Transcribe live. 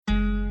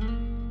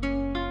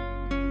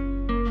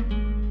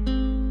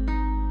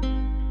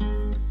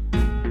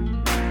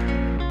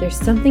There's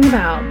something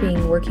about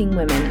being working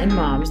women and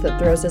moms that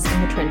throws us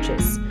in the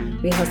trenches.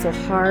 We hustle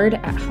hard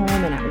at home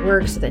and at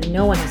work so that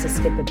no one has to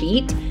skip a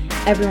beat,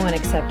 everyone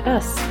except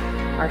us.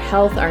 Our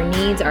health, our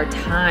needs, our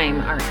time,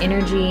 our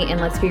energy,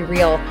 and let's be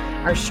real,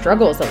 our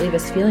struggles that leave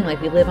us feeling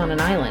like we live on an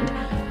island.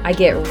 I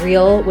get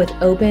real with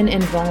open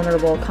and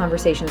vulnerable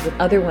conversations with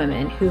other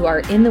women who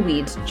are in the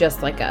weeds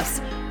just like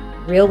us.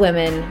 Real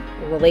women,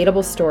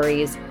 relatable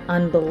stories,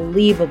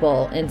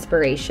 unbelievable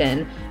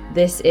inspiration.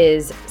 This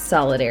is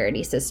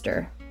Solidarity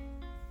Sister.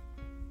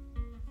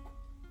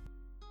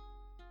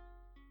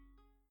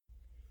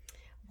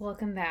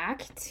 Welcome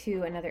back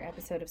to another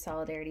episode of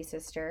Solidarity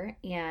Sister.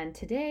 And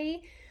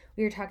today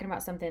we are talking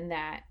about something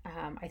that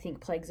I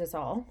think plagues us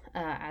all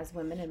as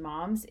women and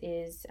moms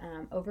is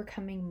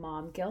overcoming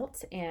mom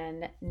guilt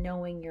and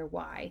knowing your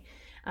why.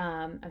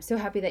 I'm so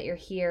happy that you're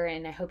here,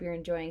 and I hope you're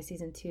enjoying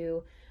season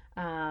 2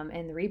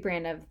 and the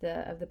rebrand of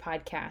the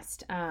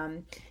podcast.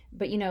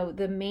 But you know,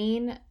 the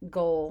main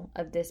goal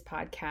of this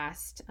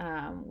podcast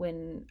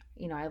when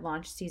I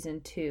launched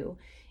season 2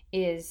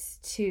 is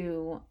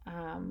to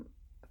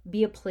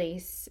be a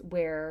place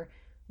where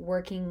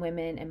working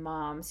women and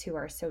moms who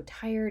are so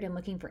tired and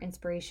looking for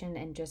inspiration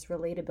and just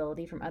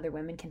relatability from other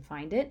women can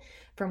find it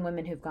from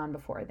women who've gone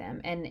before them.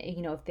 And if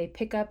you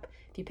pick up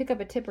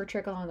a tip or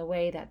trick along the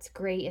way, that's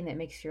great, and that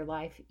makes your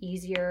life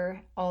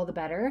easier, all the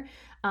better.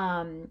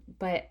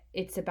 But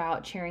it's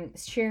about sharing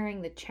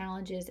the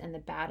challenges and the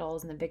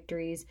battles and the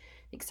victories,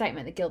 the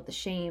excitement, the guilt, the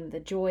shame, the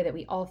joy that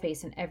we all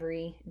face in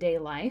everyday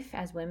life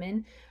as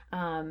women.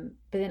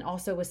 But then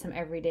also with some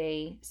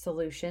everyday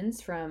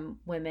solutions from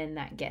women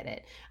that get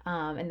it.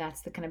 And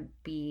that's kind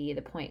of be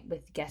the point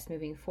with guests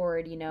moving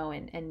forward,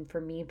 and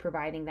for me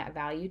providing that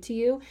value to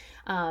you.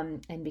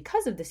 And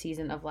because of the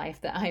season of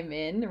life that I'm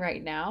in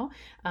right now,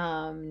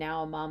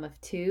 now a mom of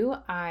 2,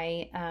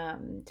 I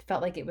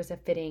felt like it was a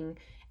fitting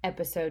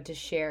episode to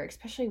share,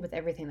 especially with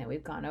everything that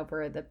we've gone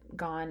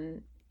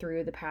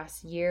through the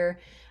past year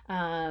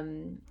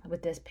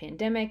with this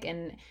pandemic,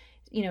 and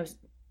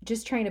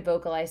just trying to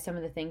vocalize some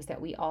of the things that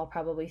we all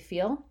probably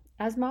feel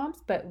as moms,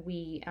 but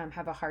we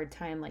have a hard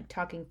time like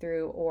talking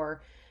through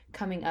or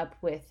coming up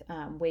with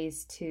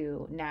ways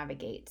to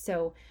navigate.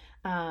 So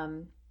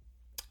I'm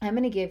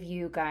going to give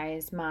you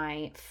guys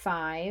my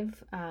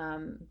 5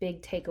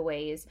 big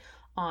takeaways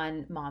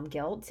on mom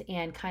guilt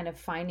and kind of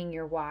finding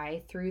your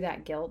why through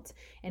that guilt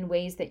and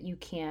ways that you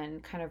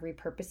can kind of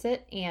repurpose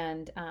it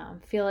and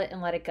feel it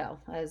and let it go,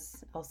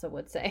 as Elsa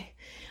would say.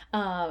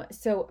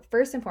 So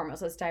first and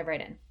foremost, let's dive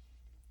right in.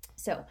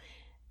 So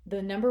the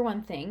number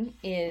one thing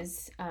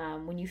is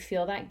when you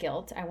feel that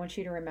guilt, I want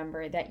you to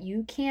remember that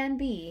you can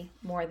be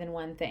more than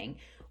one thing.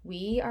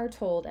 We are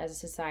told as a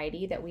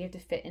society that we have to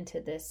fit into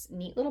this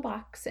neat little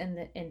box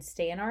and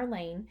stay in our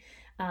lane,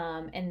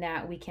 and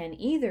that we can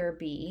either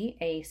be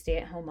a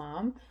stay-at-home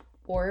mom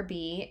or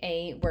be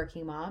a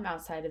working mom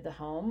outside of the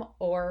home,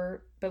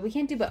 but we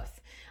can't do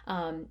both.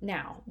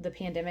 Now, the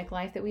pandemic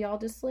life that we all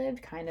just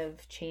lived kind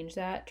of changed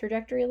that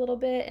trajectory a little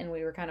bit, and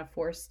we were kind of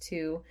forced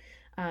to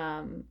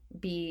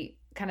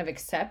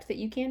accept that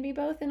you can be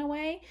both in a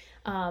way.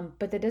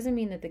 But that doesn't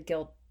mean that the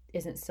guilt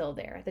isn't still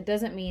there. That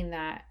doesn't mean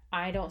that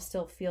I don't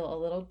still feel a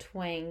little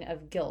twang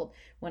of guilt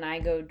when I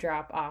go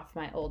drop off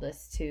my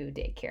oldest to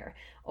daycare,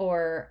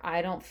 or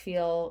I don't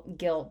feel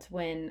guilt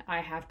when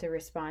I have to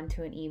respond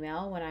to an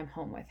email when I'm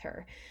home with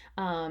her.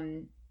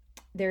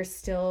 There's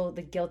still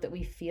the guilt that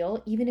we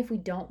feel, even if we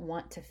don't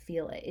want to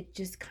feel it. It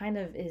just kind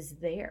of is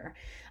there.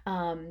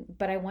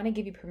 But I want to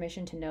give you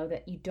permission to know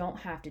that you don't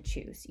have to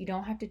choose. You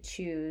don't have to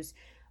choose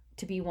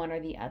to be one or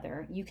the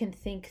other. You can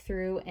think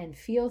through and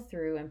feel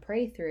through and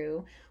pray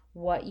through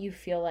what you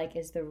feel like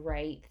is the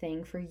right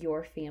thing for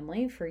your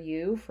family, for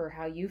you, for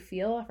how you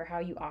feel, for how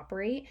you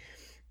operate.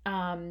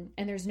 And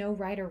there's no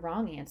right or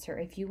wrong answer.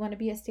 If you want to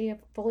be a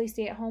fully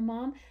stay-at-home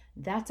mom,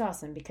 that's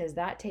awesome, because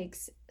that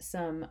takes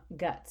some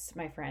guts,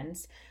 my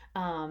friends.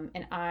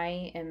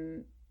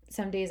 And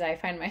some days I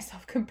find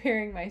myself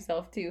comparing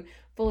myself to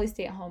fully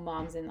stay-at-home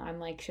moms, and I'm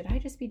like, should I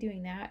just be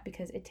doing that?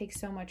 Because it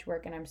takes so much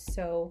work, and I'm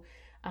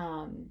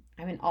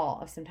in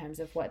awe of sometimes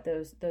of what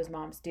those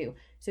moms do.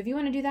 So if you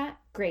want to do that,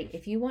 great.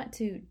 If you want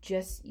to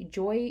just you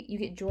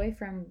get joy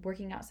from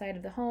working outside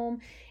of the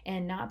home,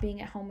 and not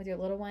being at home with your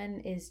little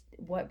one is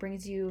what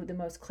brings you the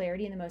most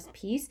clarity and the most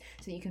peace,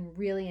 so that you can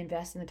really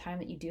invest in the time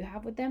that you do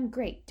have with them,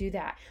 great, do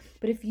that.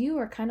 But if you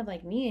are kind of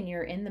like me and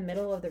you're in the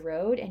middle of the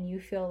road and you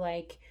feel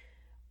like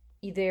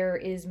there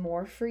is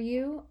more for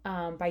you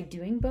by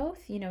doing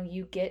both,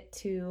 you get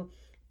to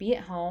be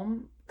at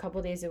home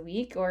couple days a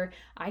week, or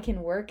I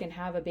can work and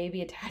have a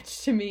baby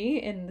attached to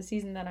me in the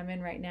season that I'm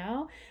in right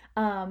now,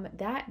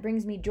 that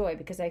brings me joy,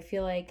 because I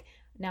feel like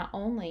not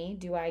only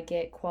do I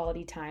get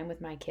quality time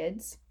with my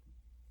kids,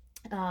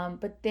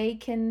 but they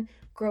can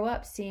grow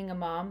up seeing a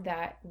mom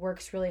that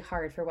works really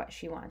hard for what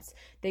she wants.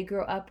 They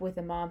grow up with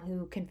a mom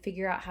who can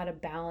figure out how to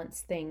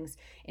balance things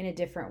in a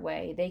different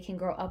way. They can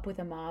grow up with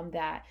a mom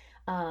that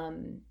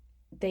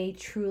they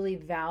truly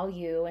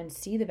value and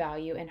see the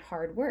value in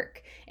hard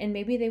work. And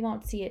maybe they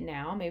won't see it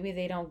now. Maybe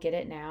they don't get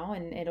it now.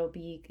 And it'll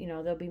be,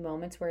 there'll be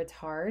moments where it's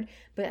hard,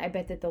 but I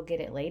bet that they'll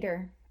get it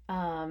later.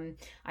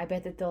 I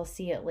bet that they'll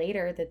see it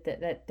later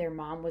that their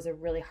mom was a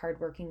really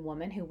hardworking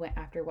woman who went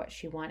after what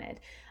she wanted.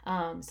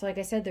 So like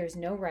I said, there's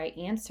no right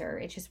answer.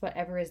 It's just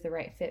whatever is the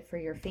right fit for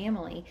your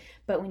family.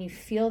 But when you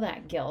feel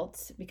that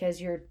guilt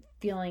because you're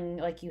feeling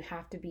like you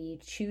have to be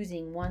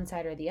choosing one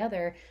side or the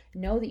other,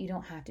 know that you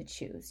don't have to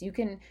choose. You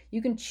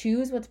can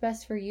choose what's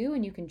best for you,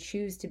 and you can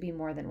choose to be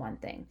more than one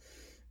thing.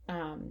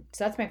 So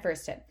that's my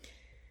first tip.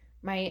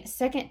 My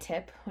second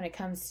tip when it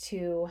comes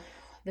to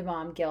the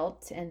mom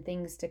guilt and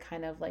things to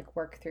kind of like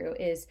work through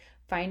is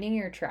finding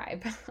your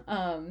tribe.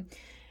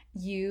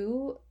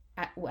 You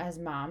as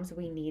moms,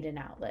 we need an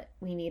outlet.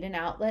 We need an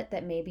outlet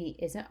that maybe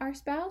isn't our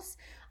spouse.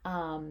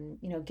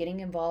 Getting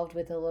involved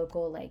with a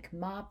local like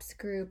MOPS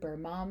group or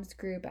moms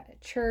group at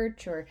a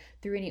church or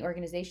through any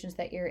organizations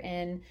that you're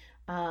in,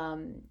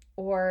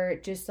 or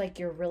just like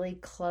your really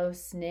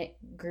close knit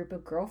group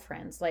of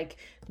girlfriends. Like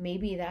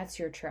maybe that's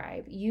your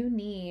tribe. You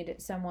need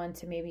someone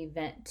to maybe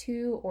vent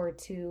to or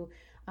to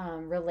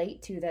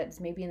relate to that's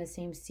maybe in the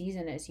same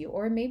season as you,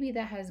 or maybe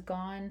that has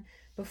gone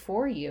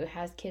before you,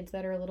 has kids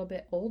that are a little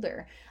bit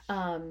older.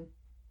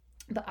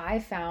 But I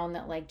found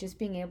that like just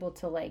being able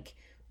to like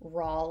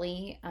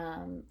rawly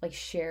like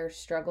share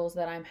struggles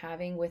that I'm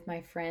having with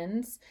my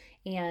friends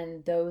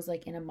and those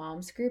like in a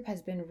mom's group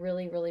has been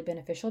really, really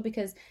beneficial,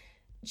 because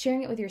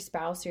sharing it with your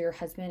spouse or your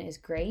husband is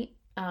great.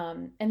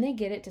 And they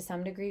get it to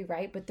some degree,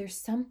 right? But there's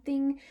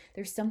something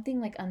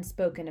like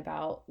unspoken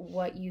about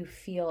what you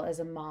feel as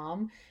a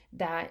mom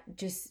that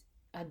just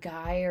a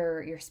guy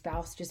or your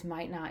spouse just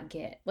might not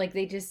get. Like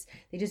they just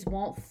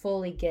won't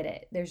fully get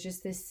it. There's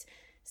just this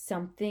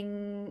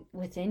something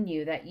within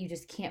you that you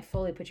just can't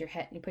fully put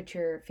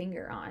your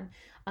finger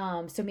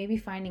on. So maybe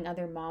finding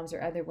other moms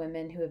or other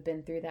women who have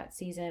been through that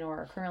season or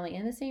are currently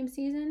in the same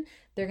season,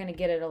 they're going to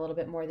get it a little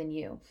bit more than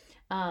you.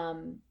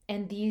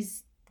 And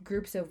these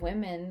groups of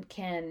women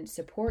can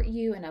support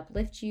you and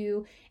uplift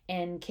you,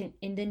 and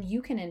then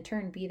you can in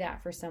turn be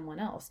that for someone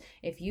else.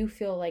 If you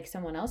feel like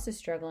someone else is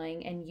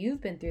struggling and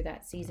you've been through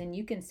that season,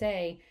 you can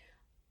say,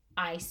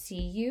 I see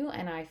you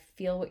and I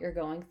feel what you're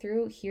going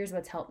through. Here's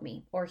what's helped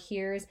me, or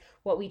here's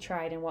what we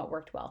tried and what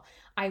worked well.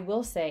 I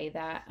will say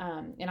that,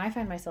 and I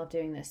find myself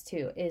doing this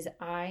too, is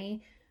I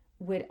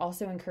would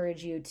also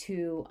encourage you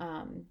to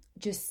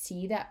just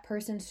see that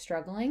person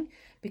struggling,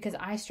 because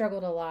I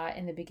struggled a lot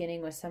in the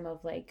beginning with some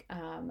of like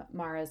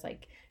Mara's,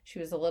 like she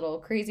was a little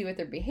crazy with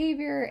her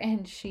behavior,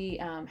 and she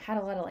had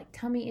a lot of like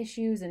tummy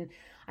issues, and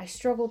I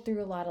struggled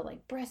through a lot of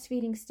like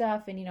breastfeeding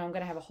stuff, and I'm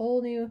gonna have a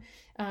whole new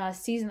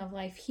season of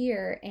life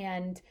here,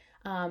 and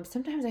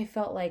sometimes I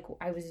felt like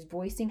I was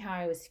voicing how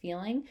I was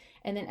feeling,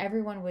 and then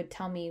everyone would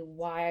tell me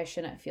why I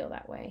shouldn't feel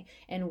that way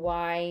and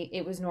why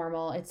it was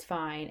normal, it's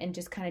fine, and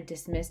just kind of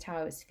dismissed how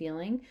I was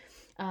feeling.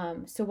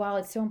 So while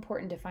it's so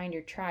important to find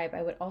your tribe,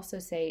 I would also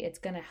say it's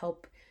going to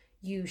help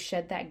you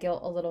shed that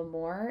guilt a little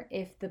more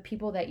if the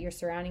people that you're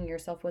surrounding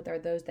yourself with are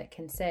those that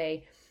can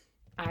say,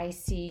 I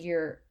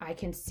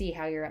can see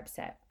how you're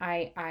upset.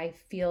 I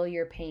feel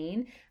your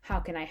pain. How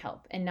can I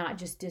help? And not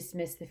just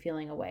dismiss the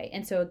feeling away.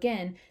 And so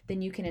again,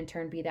 then you can in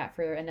turn be that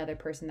for another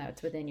person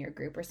that's within your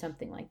group or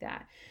something like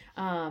that.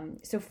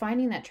 So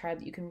finding that tribe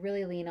that you can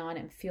really lean on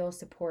and feel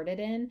supported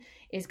in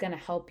is going to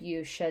help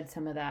you shed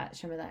some of that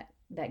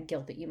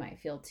guilt that you might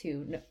feel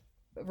too,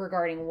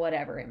 regarding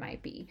whatever it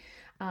might be.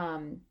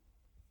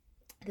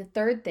 The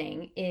third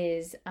thing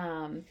is,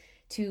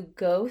 to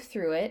go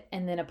through it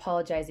and then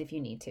apologize if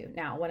you need to.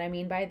 Now, what I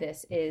mean by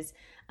this is,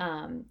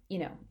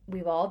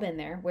 we've all been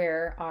there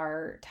where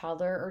our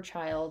toddler or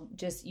child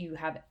you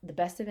have the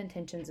best of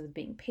intentions of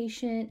being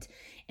patient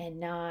and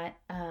not,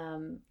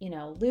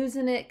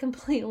 losing it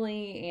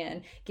completely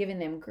and giving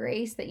them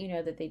grace that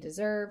that they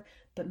deserve.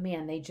 But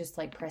man, they just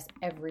like press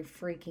every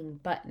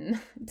freaking button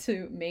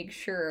to make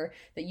sure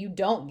that you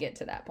don't get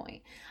to that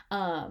point.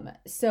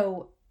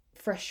 So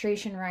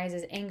frustration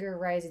rises, anger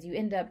rises, you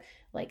end up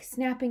like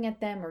snapping at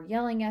them or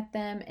yelling at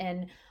them.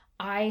 And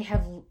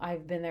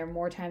I've been there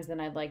more times than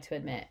I'd like to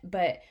admit.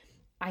 But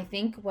I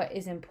think what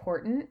is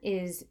important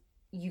is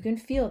you can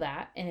feel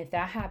that. And if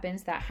that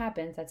happens, that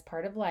happens. That's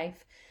part of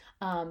life.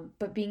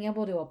 But being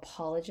able to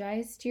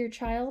apologize to your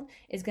child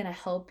is going to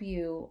help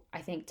you, I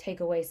think,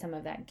 take away some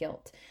of that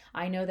guilt.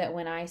 I know that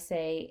when I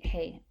say,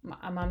 hey,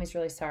 mommy's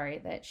really sorry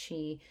that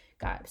she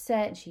got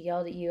upset and she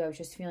yelled at you. I was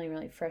just feeling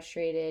really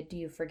frustrated. Do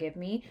you forgive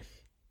me?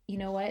 You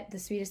know what? The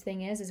sweetest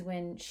thing is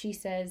when she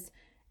says,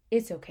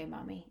 it's okay,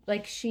 mommy.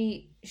 Like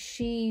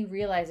she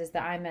realizes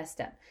that I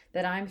messed up,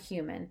 that I'm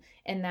human,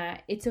 and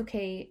that it's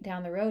okay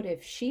down the road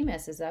if she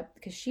messes up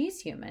because she's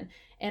human.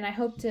 And I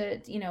hope to,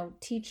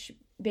 teach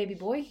baby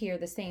boy here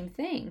the same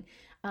thing.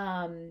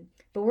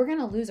 But we're going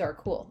to lose our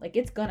cool. Like,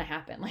 it's going to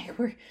happen. Like,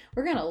 we're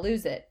going to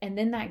lose it. And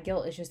then that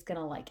guilt is just going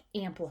to like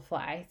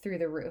amplify through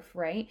the roof,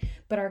 right?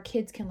 But our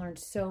kids can learn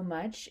so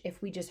much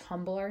if we just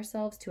humble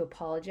ourselves to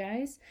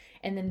apologize,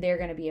 and then they're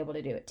going to be able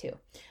to do it too.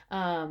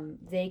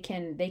 They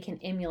can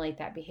emulate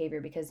that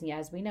behavior because, yeah,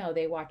 as we know,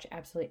 they watch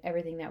absolutely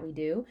everything that we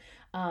do.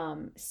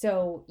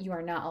 So you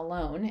are not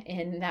alone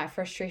in that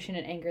frustration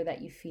and anger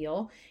that you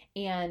feel.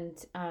 And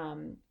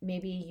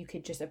maybe you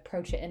could just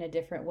approach it in a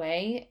different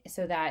way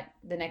so that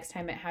the next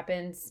time it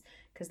happens,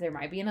 because there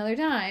might be another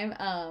time,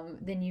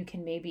 then you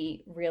can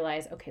maybe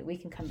realize, okay, we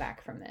can come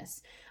back from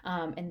this.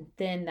 And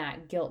then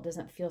that guilt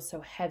doesn't feel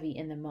so heavy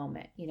in the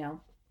moment, you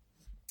know?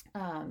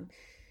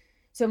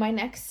 So my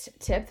next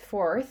tip,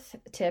 fourth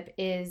tip,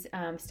 is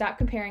stop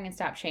comparing and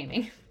stop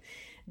shaming.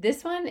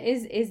 This one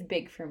is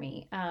big for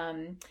me.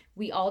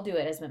 We all do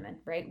it as women,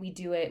 right? We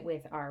do it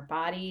with our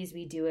bodies.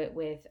 We do it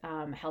with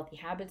healthy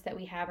habits that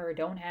we have or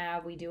don't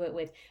have. We do it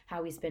with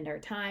how we spend our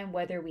time,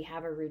 whether we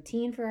have a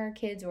routine for our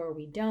kids or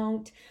we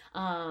don't.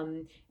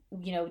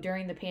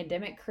 During the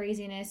pandemic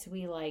craziness,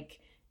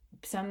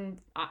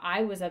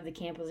 I was of the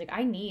camp, was like,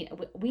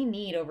 we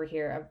need over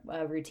here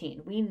a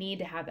routine. We need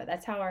to have that.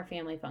 That's how our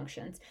family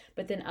functions.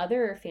 But then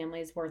other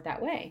families weren't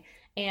that way.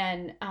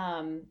 And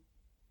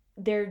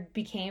there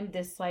became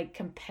this like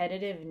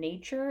competitive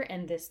nature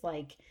and this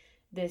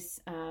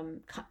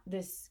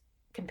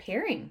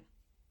comparing,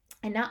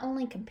 and not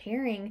only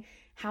comparing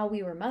how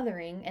we were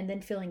mothering and then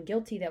feeling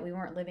guilty that we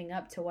weren't living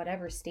up to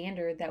whatever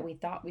standard that we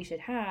thought we should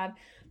have,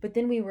 but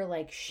then we were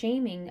like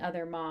shaming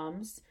other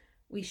moms.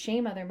 We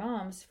shame other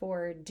moms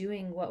for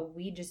doing what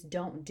we just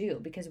don't do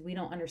because we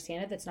don't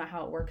understand it. That's not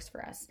how it works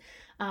for us.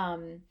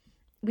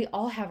 We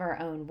all have our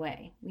own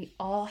way. We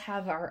all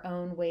have our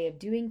own way of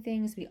doing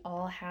things. We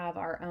all have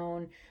our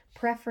own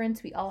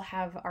preference. We all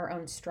have our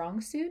own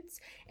strong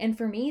suits. And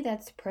for me,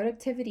 that's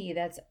productivity,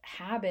 that's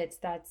habits,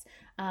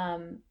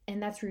 and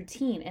that's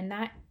routine. And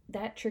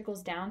that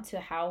trickles down to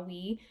how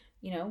we,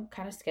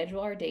 kind of schedule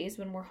our days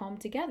when we're home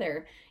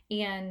together.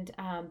 And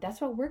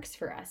that's what works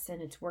for us. And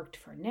it's worked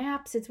for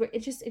naps.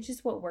 It's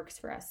just what works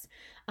for us.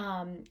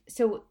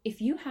 So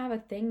if you have a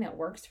thing that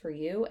works for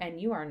you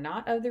and you are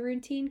not of the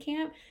routine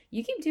camp,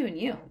 you keep doing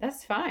you.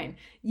 That's fine.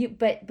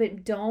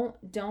 But don't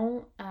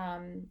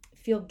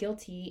feel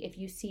guilty if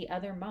you see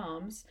other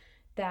moms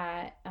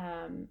that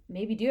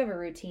maybe do have a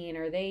routine,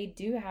 or they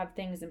do have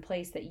things in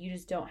place that you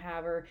just don't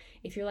have. Or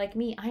if you're like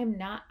me,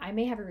 I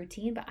may have a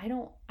routine, but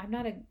I'm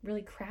not a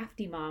really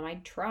crafty mom. I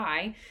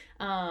try,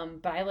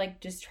 but I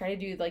just try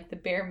to do like the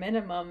bare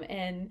minimum.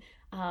 And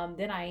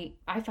then I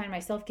find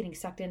myself getting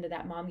sucked into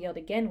that mom guilt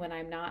again when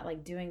I'm not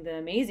like doing the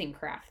amazing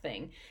craft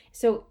thing.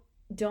 So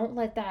don't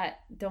let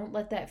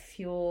that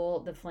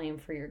fuel the flame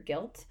for your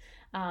guilt,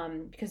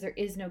 because there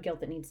is no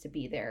guilt that needs to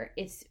be there.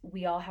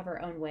 We all have our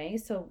own way,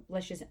 so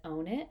let's just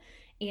own it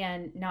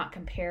and not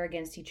compare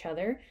against each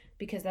other,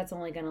 because that's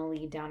only going to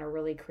lead down a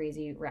really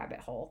crazy rabbit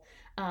hole.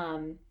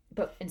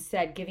 But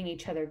instead, giving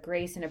each other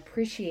grace and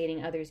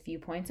appreciating others'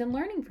 viewpoints and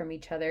learning from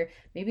each other.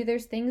 Maybe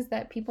there's things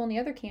that people in the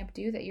other camp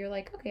do that you're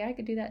like, okay, I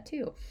could do that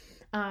too.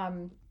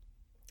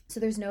 So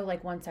there's no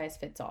like one size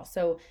fits all.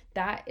 So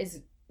that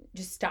is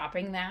just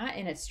stopping that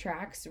in its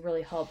tracks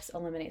really helps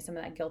eliminate some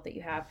of that guilt that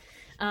you have.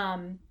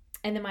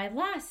 And then my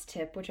last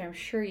tip, which I'm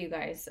sure you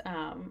guys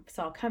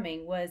saw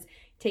coming, was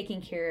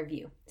taking care of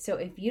you. So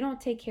if you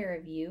don't take care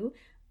of you,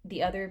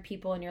 the other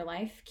people in your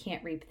life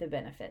can't reap the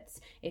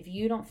benefits. If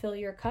you don't fill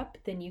your cup,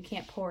 then you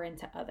can't pour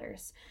into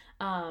others.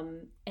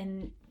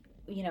 And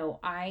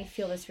I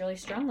feel this really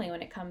strongly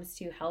when it comes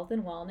to health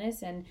and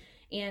wellness,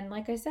 and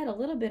like I said, a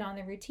little bit on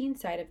the routine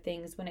side of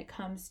things when it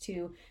comes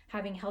to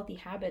having healthy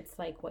habits,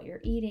 like what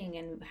you're eating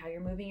and how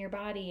you're moving your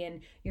body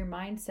and your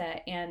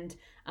mindset, and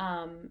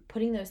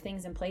putting those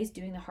things in place,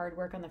 doing the hard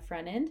work on the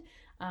front end,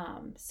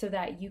 so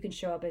that you can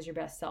show up as your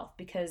best self,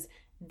 because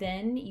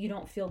then you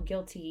don't feel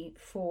guilty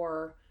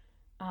for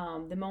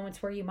the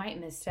moments where you might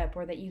misstep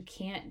or that you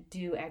can't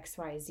do X,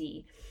 Y,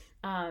 Z.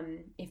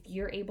 If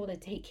you're able to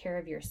take care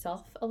of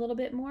yourself a little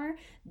bit more,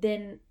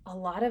 then a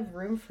lot of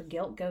room for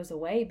guilt goes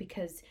away,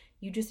 because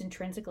you just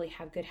intrinsically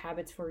have good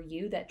habits for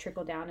you that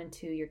trickle down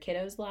into your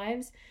kiddos'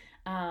 lives,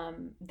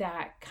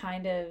 that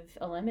kind of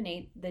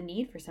eliminate the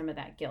need for some of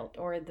that guilt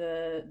or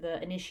the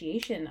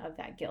initiation of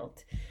that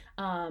guilt.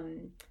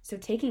 So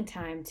taking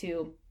time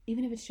to,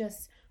 even if it's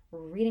just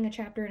reading a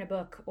chapter in a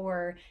book,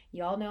 or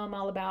y'all know I'm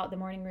all about the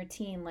morning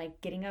routine, like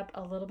getting up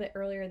a little bit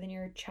earlier than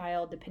your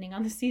child, depending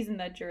on the season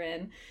that you're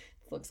in.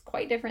 It looks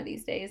quite different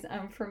these days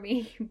for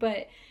me,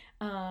 but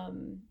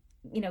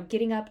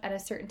getting up at a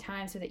certain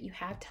time so that you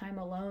have time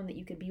alone, that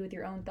you can be with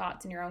your own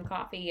thoughts and your own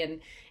coffee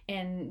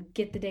and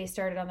get the day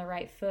started on the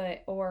right foot,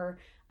 or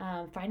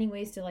finding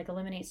ways to like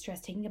eliminate stress,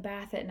 taking a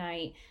bath at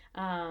night,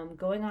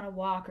 going on a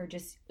walk, or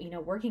just,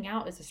 working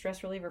out is a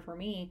stress reliever for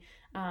me.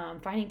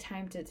 Finding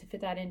time to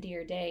fit that into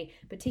your day,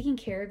 but taking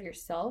care of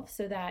yourself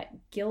so that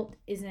guilt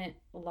isn't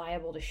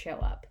liable to show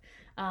up.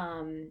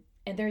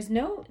 And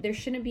there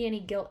shouldn't be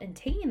any guilt in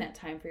taking that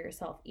time for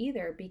yourself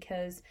either,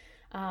 because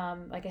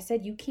like I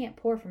said, you can't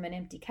pour from an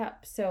empty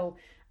cup. So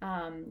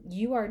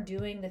you are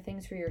doing the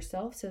things for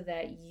yourself so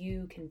that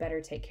you can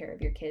better take care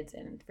of your kids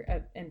and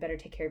better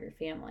take care of your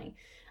family.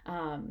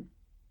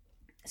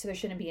 So there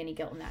shouldn't be any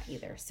guilt in that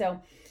either.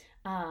 So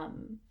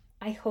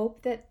I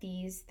hope that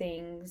these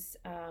things,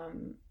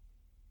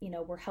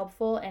 were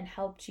helpful and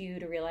helped you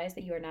to realize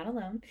that you are not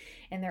alone.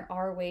 And there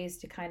are ways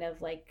to kind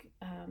of like,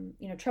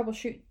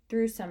 troubleshoot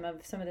through some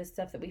of this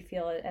stuff that we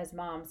feel as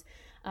moms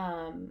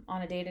on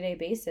a day-to-day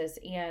basis.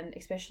 And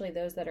especially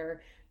those that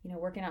are,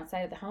 working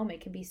outside of the home,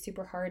 it can be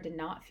super hard to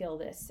not feel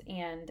this.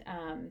 And,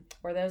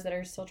 or those that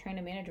are still trying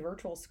to manage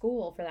virtual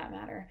school for that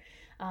matter.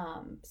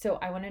 So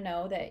I want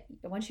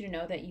you to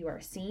know that you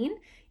are seen,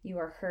 you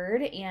are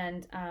heard,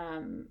 and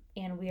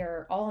we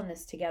are all in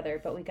this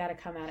together, but we got to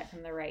come at it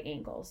from the right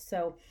angles.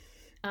 So,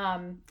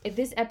 if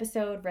this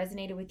episode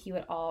resonated with you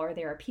at all, or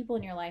there are people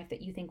in your life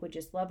that you think would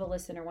just love to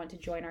listen or want to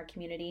join our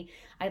community,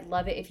 I'd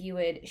love it if you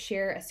would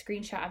share a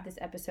screenshot of this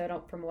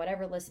episode from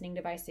whatever listening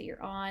device that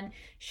you're on,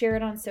 share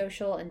it on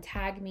social, and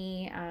tag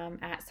me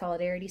at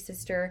Solidarity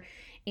Sister.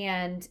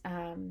 And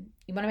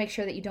you want to make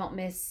sure that you don't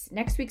miss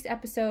next week's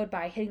episode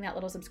by hitting that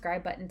little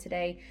subscribe button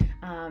today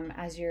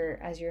as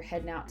you're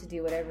heading out to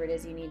do whatever it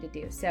is you need to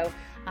do. So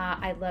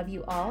I love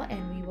you all,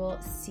 and we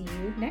will see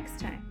you next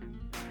time.